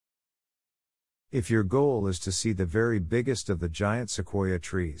If your goal is to see the very biggest of the giant sequoia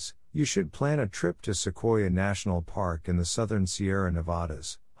trees, you should plan a trip to Sequoia National Park in the southern Sierra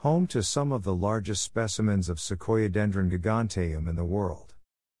Nevadas, home to some of the largest specimens of Sequoiadendron giganteum in the world.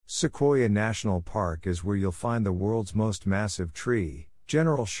 Sequoia National Park is where you'll find the world's most massive tree,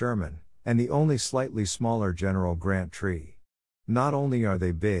 General Sherman, and the only slightly smaller General Grant tree. Not only are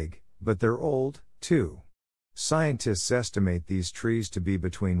they big, but they're old, too. Scientists estimate these trees to be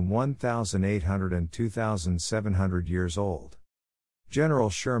between 1,800 and 2,700 years old. General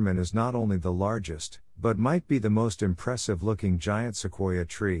Sherman is not only the largest, but might be the most impressive-looking giant sequoia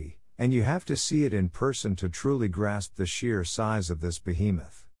tree, and you have to see it in person to truly grasp the sheer size of this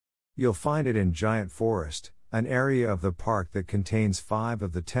behemoth. You'll find it in Giant Forest, an area of the park that contains 5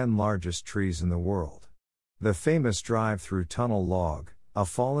 of the 10 largest trees in the world. The famous drive-through tunnel log, a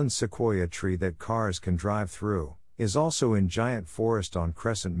fallen sequoia tree that cars can drive through, is also in Giant Forest on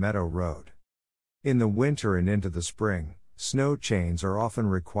Crescent Meadow Road. In the winter and into the spring, snow chains are often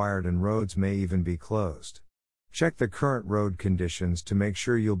required and roads may even be closed. Check the current road conditions to make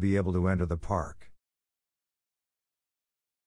sure you'll be able to enter the park.